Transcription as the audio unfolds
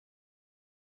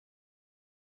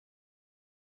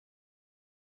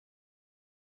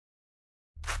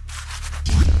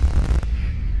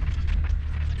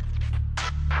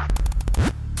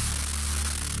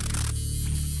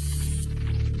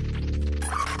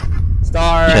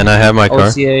Can I have my car?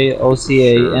 OCA,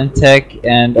 NTech,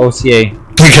 and OCA. Can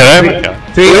I have my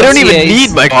car? Three We don't even OCAs.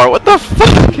 need my car. What the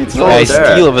fuck? It's all Right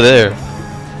steel over there.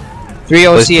 3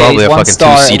 Well, it's probably OCAs, a 1 fucking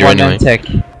star, and two-seater 1 anyway.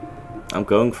 NTech. I'm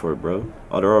going for it, bro.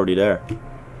 Oh, they're already there.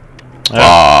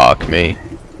 Fuck me.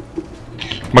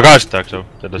 My car's stuck, so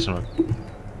that doesn't work.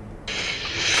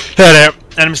 There.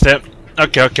 Enemy's there.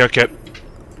 Okay.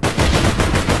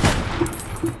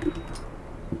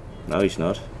 No, he's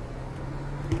not.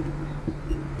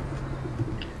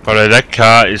 But that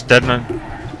car is dead now.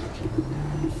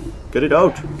 Get it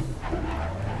out.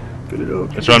 Get it out.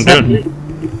 That's what I'm doing.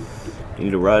 You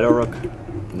need a ride, Rock?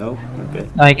 No? Okay.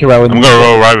 I can ride with I'm me. gonna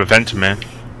roll right with Phantom, man.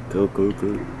 Go.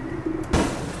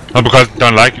 Not because I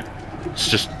don't like it. It's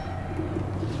just...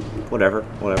 Whatever,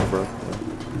 bro.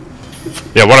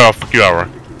 Yeah, whatever. Fuck you, Aura.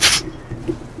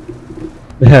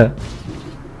 Yeah.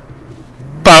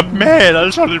 But man, I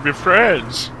just wanted to be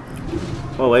friends.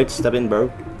 Oh wait, step in,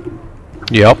 bro.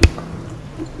 Yup.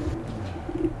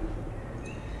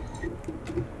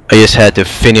 I just had to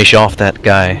finish off that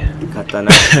guy.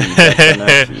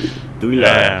 Katanashi.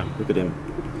 Yeah. Look at him.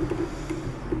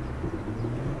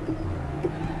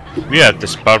 We at the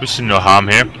spot, we see no harm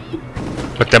here.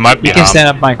 But there might be You can harm. stand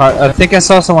up my car. I think I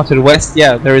saw someone to the west.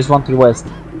 Yeah, there is one to the west.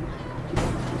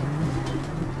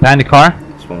 Behind the car.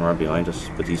 There's one right behind us,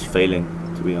 but he's failing,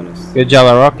 to be honest. Good job,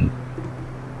 Rock.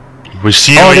 We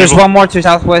see Oh, where there's you one more to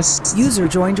southwest. User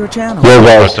joined your channel. Yo both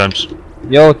guys, times.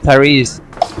 Yo, Tyrese.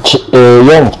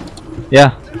 Young,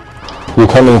 Yeah. you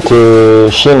coming to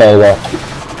Shina?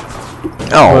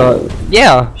 Oh.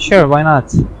 Yeah, sure, why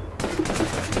not?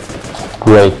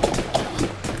 Great.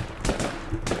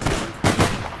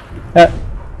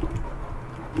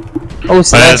 Oh,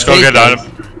 so Let's go get out. out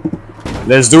of.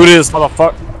 Let's do this,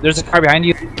 motherfucker. There's a car behind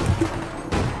you.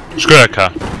 Screw that car.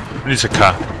 Who needs a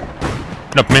car?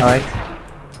 Not me. Alright.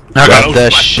 I got Grab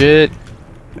that shit.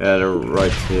 Yeah, they're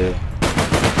right here.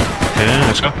 Yeah,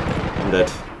 let's go. I'm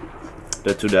dead.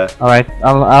 Dead to death. Alright,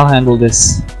 I'll handle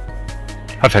this.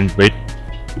 Have Fen wait.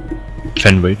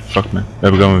 Fen wait. Fuck man. Where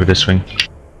are we going with this thing?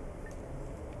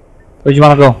 Where'd you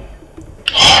wanna go?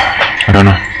 I don't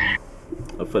know.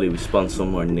 Hopefully we spawn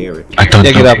somewhere near it. I don't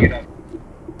Yeah, know. get up.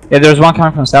 Yeah, there's one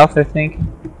coming from south, I think.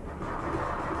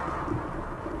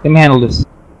 Let me handle this.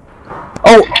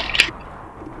 Oh!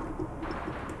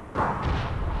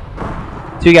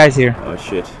 2 guys here. Oh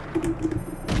shit.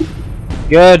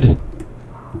 Good.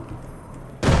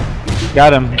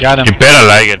 Got him. You better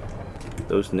like it.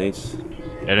 Those nades.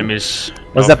 Enemies.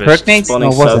 Was that northwest. perk nades? No,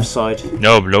 Spawning was south it? side.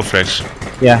 No, low flex.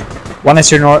 Yeah. One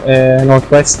is your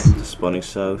northwest. Spawning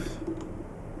south.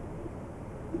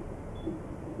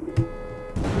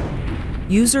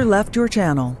 User left your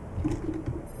channel.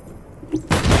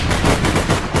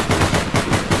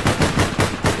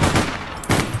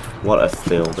 What a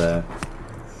fail there.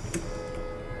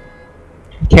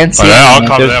 Can't see Oh, yeah, I'll anyone.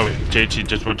 cover There's- that with JT.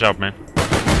 Just watch out, man.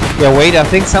 Yeah, wait, I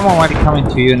think someone might be coming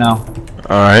to you now.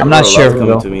 Alright. I'm not They're sure allowed who coming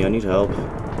though. to me. I need help.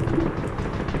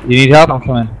 You need help? I'm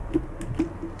coming.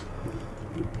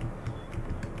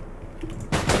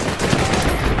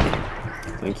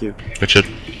 Thank you. Good shit.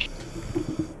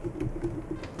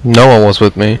 No one was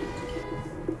with me.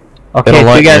 Okay, don't 2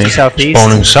 like guys me. are southeast.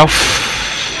 Spawning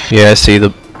south. Yeah, I see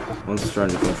the. One's trying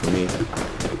to come for me.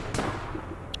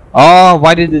 Oh,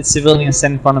 why did the civilian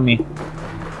stand in front of me?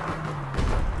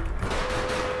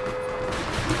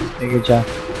 Okay, good job.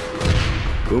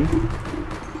 Boom.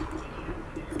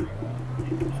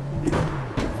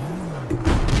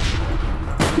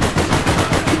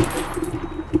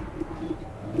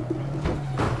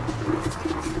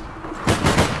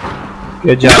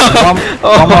 Good job.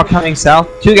 One more coming south.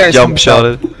 2 guys Jump coming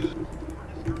south. shotted.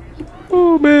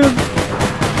 Oh man.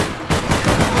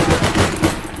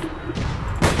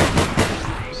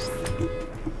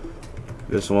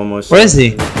 There's one more. Where is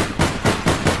he?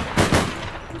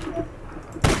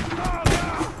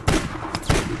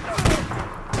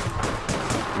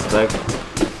 Like,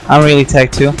 I'm really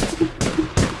tagged too.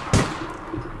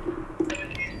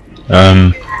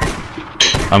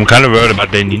 I'm kind of worried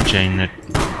about the ninja in it.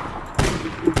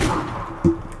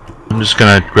 I'm just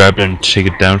gonna grab it and take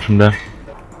it down from there.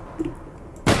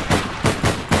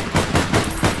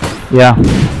 Yeah.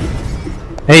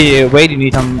 Hey, wait, you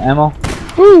need some ammo?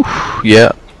 Woo.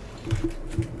 Yeah.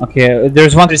 Okay,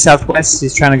 there's one to the southwest.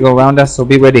 He's trying to go around us, so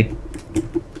be ready.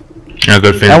 Yeah,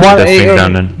 good thing. I want That thing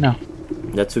down then. No.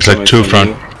 that's It's like 2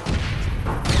 front.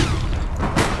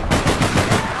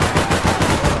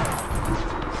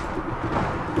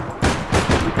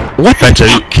 What? Fenta,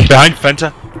 behind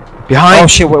Fenta. Behind. Oh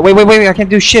shit! Wait! I can't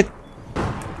do shit.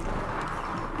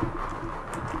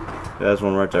 There's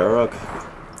one right there, Rock.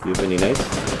 You have any nades?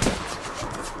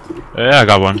 Yeah, I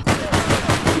got one.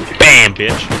 Bam, bitch.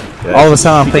 Yeah. All of a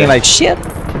sudden I'm playing like shit.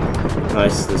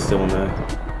 Nice, there's still one there.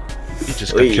 He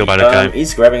just got killed by that guy.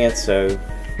 He's grabbing it, so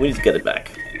we need to get it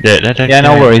back. Yeah,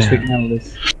 no worries. We can handle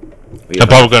this. I'm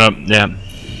probably gonna, yeah.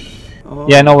 Oh,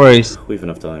 Yeah, no worries. we have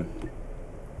enough time.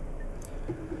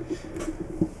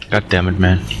 God damn it,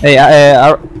 man. Hey,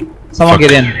 someone Fuck.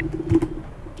 get in.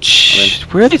 Shh,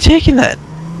 where are they taking that?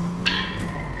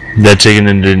 They're taking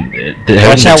in the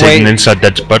Watch out, taken wait. inside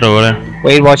that spot over there.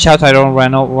 Wait, watch out! I don't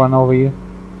run over you.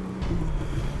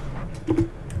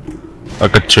 I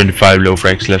got 25 low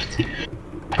frags left.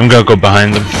 I'm gonna go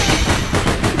behind them.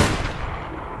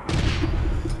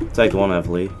 Take one,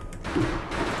 heavily.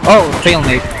 Oh, fail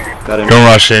mate. Got him. Don't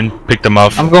rush in. Pick them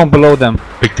off. I'm going below them.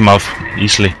 Pick them off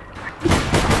easily.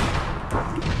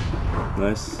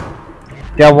 Nice.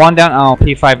 They are one down. Oh,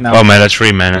 P5 now. Oh man, that's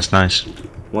 3 man. That's nice.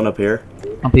 One up here.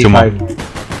 I'm Two more.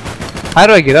 P5. How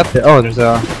do I get up there? Oh, there's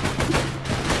a.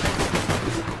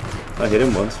 I hit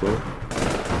him once, well,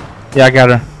 Yeah, I got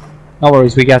her. No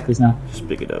worries, we got this now. just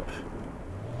pick it up.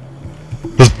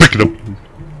 Let's pick it up.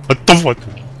 I don't want to.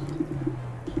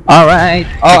 All right.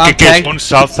 Oh, I'm Okay, tagged. one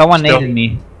south Someone still. naded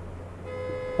me.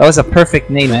 That was a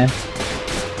perfect nade, man.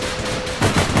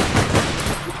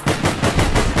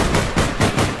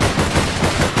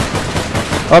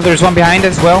 Oh, there's one behind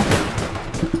as well.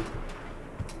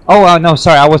 Oh, no,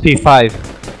 sorry, I was P5.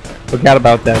 Forgot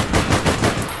about that.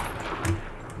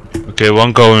 Okay,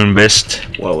 one going west.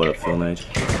 Wow, what a fail nade.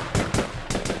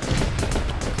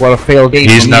 What a failed game.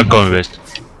 He's for not me. going west.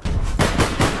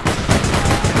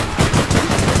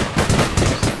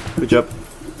 Good job.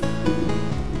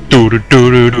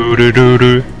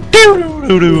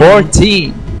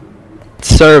 14.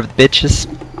 Served, bitches.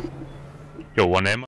 Yo, one ammo.